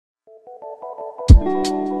Hey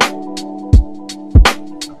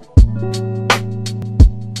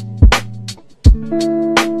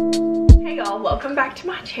y'all, welcome back to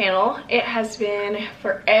my channel. It has been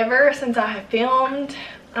forever since I have filmed.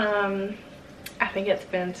 I think it's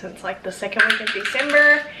been since like the second week of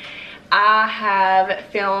December. I have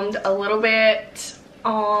filmed a little bit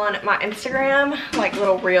on my Instagram, like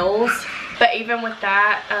little reels, but even with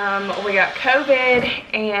that, we got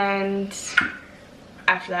COVID, and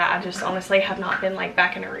after that I just honestly have not been like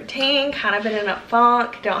back in a routine, kind of been in a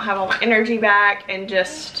funk, don't have all my energy back, and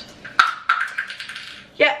just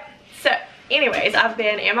so anyways, I've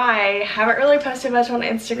been MIA, haven't really posted much on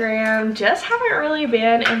Instagram, just haven't really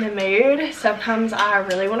been in the mood. Sometimes I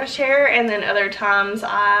really want to share, and then other times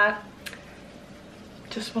I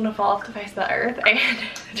just want to fall off the face of the earth and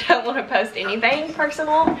don't want to post anything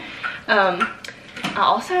personal. I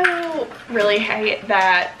also really hate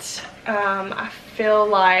that I feel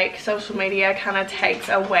like social media kind of takes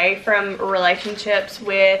away from relationships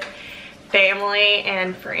with family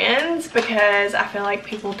and friends, because I feel like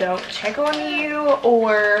people don't check on you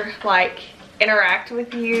or like interact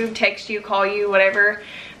with you, text you, call you, whatever,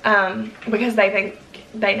 because they think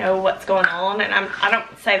they know what's going on. And I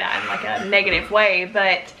don't say that in like a negative way,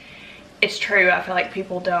 but it's true. I feel like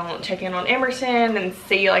people don't check in on Emerson and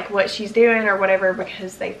see like what she's doing or whatever,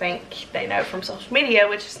 because they think they know from social media,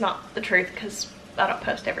 which is not the truth, because I don't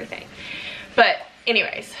post everything. But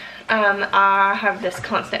anyways, I have this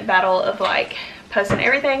constant battle of like posting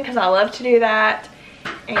everything, because I love to do that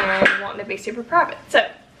and wanting to be super private. So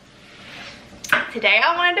today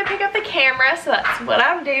I wanted to pick up the camera, so that's what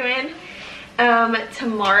I'm doing.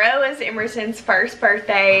 Tomorrow is Emerson's first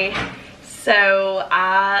birthday, so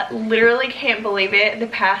I literally can't believe it. The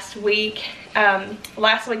past week,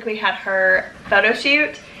 last week we had her photo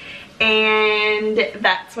shoot, and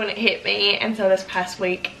that's when it hit me. And so this past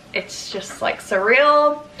week it's just like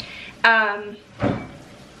surreal. I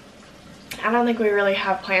don't think we really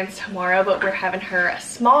have plans tomorrow, but we're having her a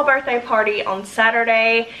small birthday party on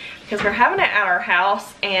Saturday, because we're having it at our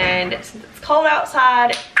house, and since it's cold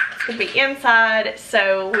outside, it's gonna be inside,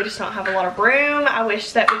 so we just don't have a lot of room. I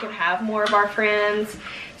wish that we could have more of our friends,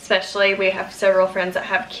 especially we have several friends that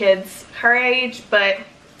have kids her age, but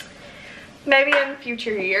maybe in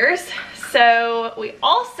future years. So we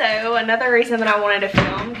also, another reason that I wanted to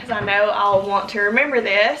film, because I know I'll want to remember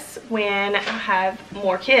this when I have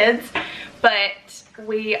more kids, but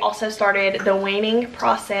we also started the weaning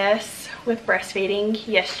process with breastfeeding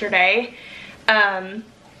yesterday.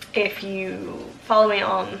 If you follow me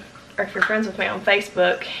on, or if you're friends with me on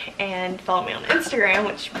Facebook and follow me on Instagram,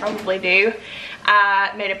 which you probably do,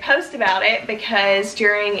 I made a post about it because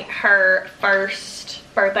during her first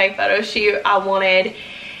birthday photo shoot, I wanted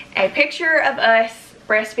a picture of us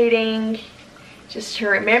breastfeeding just to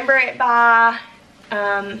remember it by.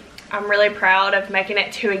 I'm really proud of making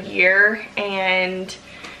it to a year, and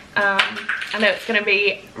I know it's gonna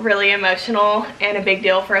be really emotional and a big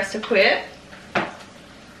deal for us to quit.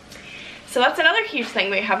 So that's another huge thing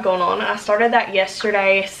we have going on. I started that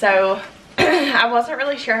yesterday, so I wasn't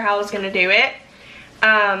really sure how I was gonna do it,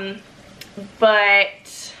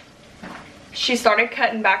 but she started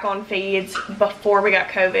cutting back on feeds before we got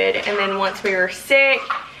COVID, and then once we were sick,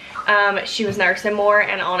 she was nursing more,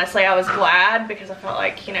 and honestly I was glad, because I felt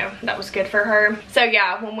like, you know, that was good for her. So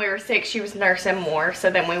yeah, when we were sick she was nursing more, so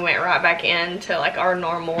then we went right back into like our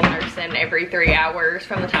normal nursing every 3 hours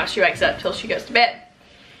from the time she wakes up till she goes to bed.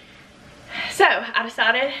 So I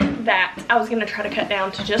decided that I was gonna try to cut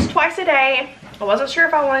down to just twice a day. I wasn't sure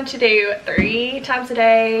if I wanted to do 3 times a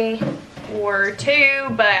day or 2,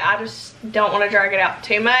 but I just don't want to drag it out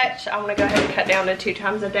too much. I want to go ahead and cut down to 2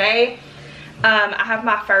 times a day. I have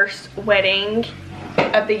my first wedding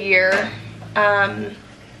of the year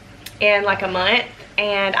in like a month,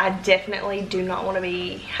 and I definitely do not want to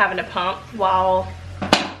be having to pump while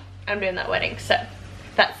I'm doing that wedding. So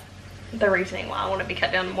that's the reasoning why I want to be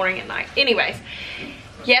cut down in the morning and night. Anyways,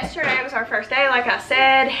 yesterday was our first day, like I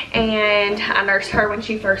said, and I nursed her when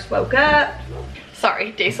she first woke up.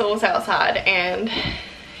 Sorry, Diesel was outside and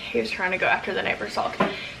he was trying to go after the neighbor's dog.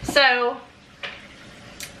 So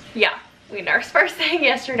yeah, we nursed first thing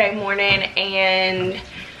yesterday morning, and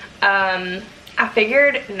I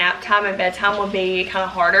figured nap time and bedtime would be kind of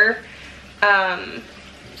harder.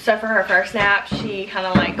 So for her first nap, she kind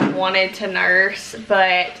of like wanted to nurse,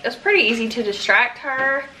 but it was pretty easy to distract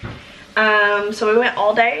her. So we went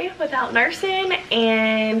all day without nursing,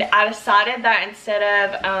 and I decided that instead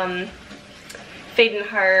of feeding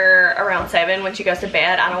her around 7 when she goes to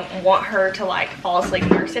bed, I don't want her to like fall asleep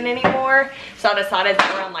nursing anymore. So I decided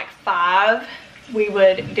that around like 5 we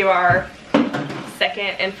would do our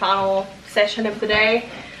second and final session of the day.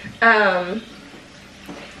 So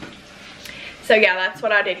yeah, that's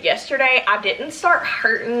what I did yesterday. I didn't start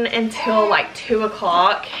hurting until like 2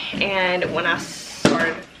 o'clock, and when I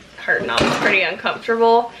started hurting I was pretty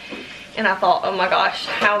uncomfortable, and I thought, oh my gosh,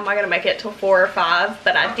 how am I gonna make it till 4 or 5?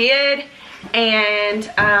 But I did.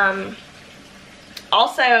 And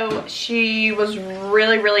also she was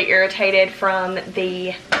really irritated from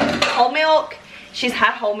the whole milk. She's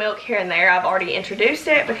had whole milk here and there. I've already introduced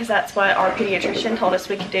it because that's what our pediatrician told us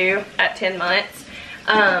we could do at 10 months.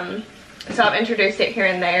 So I've introduced it here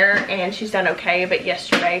and there, and she's done okay, but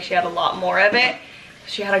yesterday she had a lot more of it.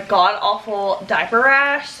 She had a god-awful diaper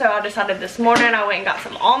rash, so I decided this morning I went and got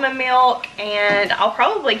some almond milk, and I'll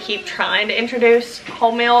probably keep trying to introduce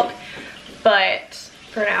whole milk, but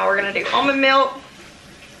for now we're gonna do almond milk,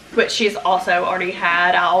 which she's also already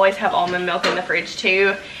had. I always have almond milk in the fridge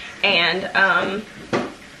too, and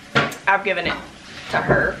I've given it to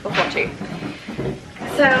her before too.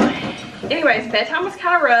 So anyways, bedtime was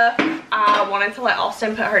kind of rough. I wanted to let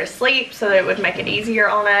Austin put her to sleep so that it would make it easier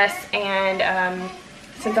on us, and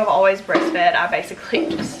since I've always breastfed, I basically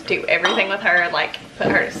just do everything with her, like put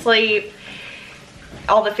her to sleep,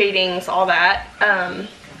 all the feedings, all that.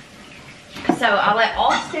 So I let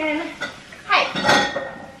Austin, hey,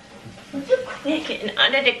 you clicking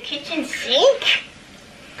under the kitchen sink?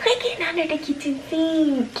 Clicking under the kitchen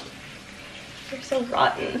sink. You're so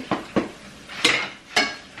rotten.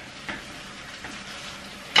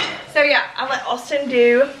 So yeah, I let Austin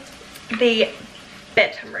do the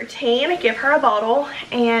bedtime routine, give her a bottle,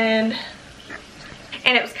 and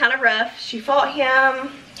it was kind of rough. She fought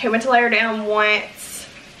him. He went to lay her down once.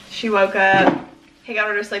 She woke up. He got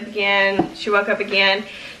her to sleep again. She woke up again.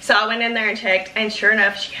 So I went in there and checked, and sure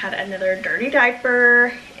enough, she had another dirty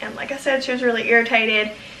diaper. And like I said, she was really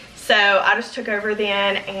irritated. So I just took over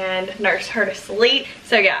then and nursed her to sleep.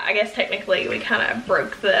 So yeah, I guess technically we kind of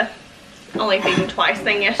broke the only feeding twice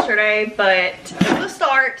thing yesterday, but it was a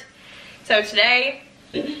start. So today,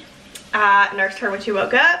 I nursed her when she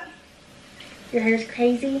woke up. Your hair's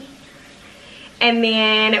crazy. And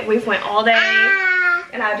then we went all day,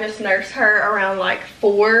 and I just nursed her around like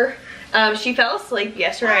 4. She fell asleep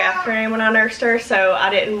yesterday afternoon when I nursed her, so I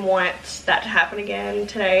didn't want that to happen again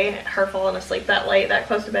today, her falling asleep that late, that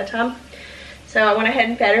close to bedtime. So I went ahead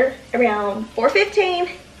and fed her around 4:15,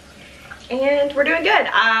 and we're doing good.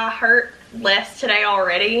 I hurt less today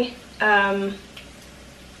already.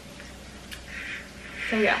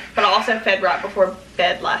 So yeah, but I also fed right before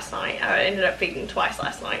bed last night. I ended up feeding twice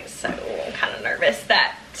last night, so I'm kind of nervous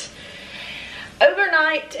that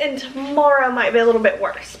overnight and tomorrow might be a little bit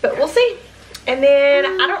worse, but we'll see. And then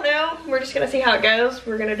I don't know, we're just gonna see how it goes.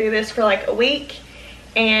 We're gonna do this for like a week,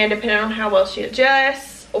 and depending on how well she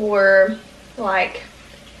adjusts, or like,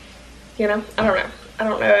 you know, I don't know. I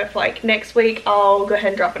don't know if like next week I'll go ahead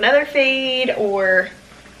and drop another feed, or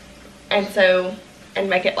and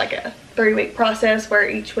make it like a 3-week process where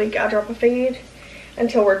each week I'll drop a feed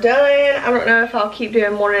until we're done. I don't know if I'll keep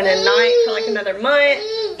doing morning and night for like another month.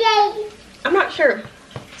 I'm not sure.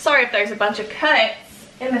 Sorry if there's a bunch of cuts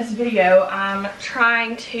in this video. I'm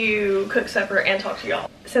trying to cook supper and talk to y'all.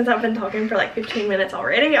 Since I've been talking for like 15 minutes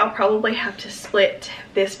already, I'll probably have to split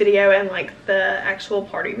this video and like the actual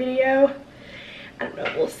party video. I don't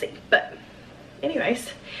know, we'll see. But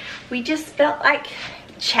anyways, we just felt like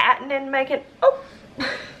chatting and making, oh,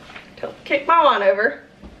 don't kick my wine over.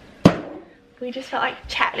 We just felt like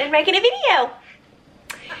chatting and making a video.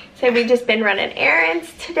 So we've just been running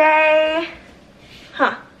errands today.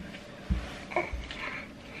 Huh.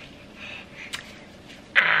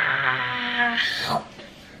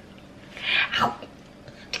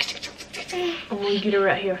 I'm gonna get her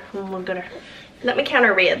right here. I'm gonna get her. Let me count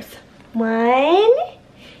her ribs. 1,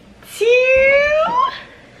 2.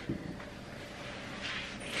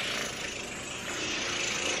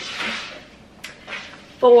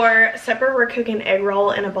 For supper, we're cooking egg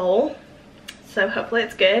roll in a bowl. So hopefully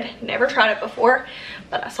it's good. Never tried it before,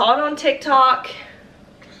 but I saw it on TikTok.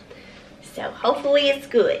 So hopefully it's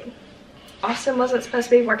good. Austin wasn't supposed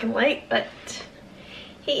to be working late, but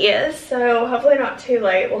he is. So hopefully not too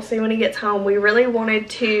late. We'll see when he gets home. We really wanted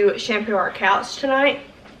to shampoo our couch tonight.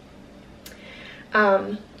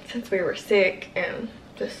 Since we were sick and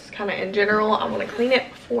just kind of in general, I want to clean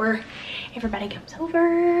it before everybody comes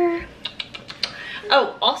over.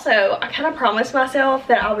 Oh, also, I kind of promised myself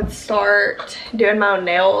that I would start doing my own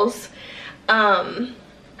nails. I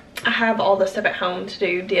have all the stuff at home to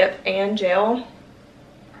do dip and gel.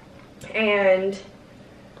 And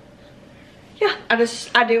yeah,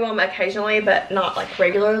 I do them occasionally, but not like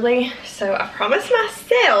regularly. So I promised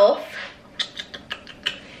myself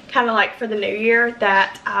kind of like for the new year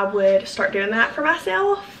that I would start doing that for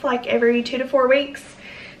myself, like every 2 to 4 weeks.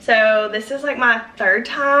 So this is like my 3rd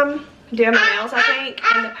time doing my nails, I think.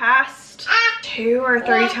 In the past 2 or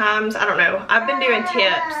 3 times, I don't know, I've been doing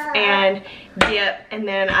tips and dip, and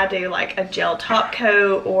then I do like a gel top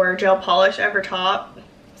coat or gel polish over top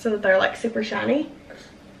so that they're like super shiny.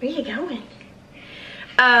 Where are you going?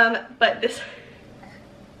 But this,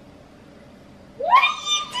 what are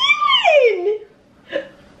you doing?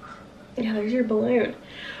 Yeah, there's your balloon.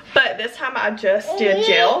 But this time I just did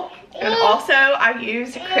gel, and also I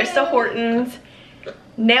used Krista Horton's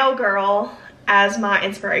Nail Girl as my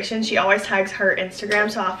inspiration. She always tags her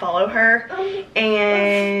Instagram, so I follow her.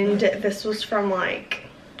 And this was from like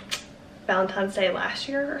Valentine's Day last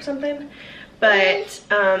year or something. But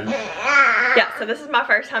yeah, so this is my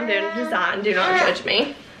first time doing design. Do not judge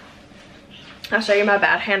me. I'll show you my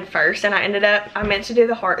bad hand first. And I meant to do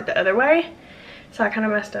the heart the other way, so I kind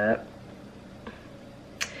of messed up.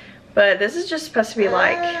 But this is just supposed to be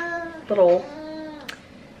like little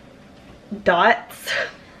dots.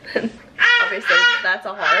 Obviously that's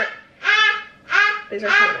a heart. These are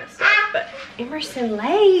kind of messed up, but Emerson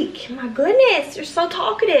Lake, my goodness, you're so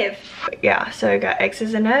talkative. But yeah, so I got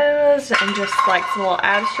X's and O's and just like some little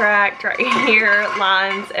abstract right here,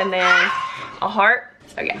 lines, and then a heart.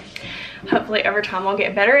 So yeah, hopefully over time I'll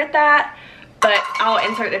get better at that. But I'll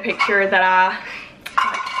insert the picture that I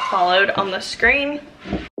like followed on the screen.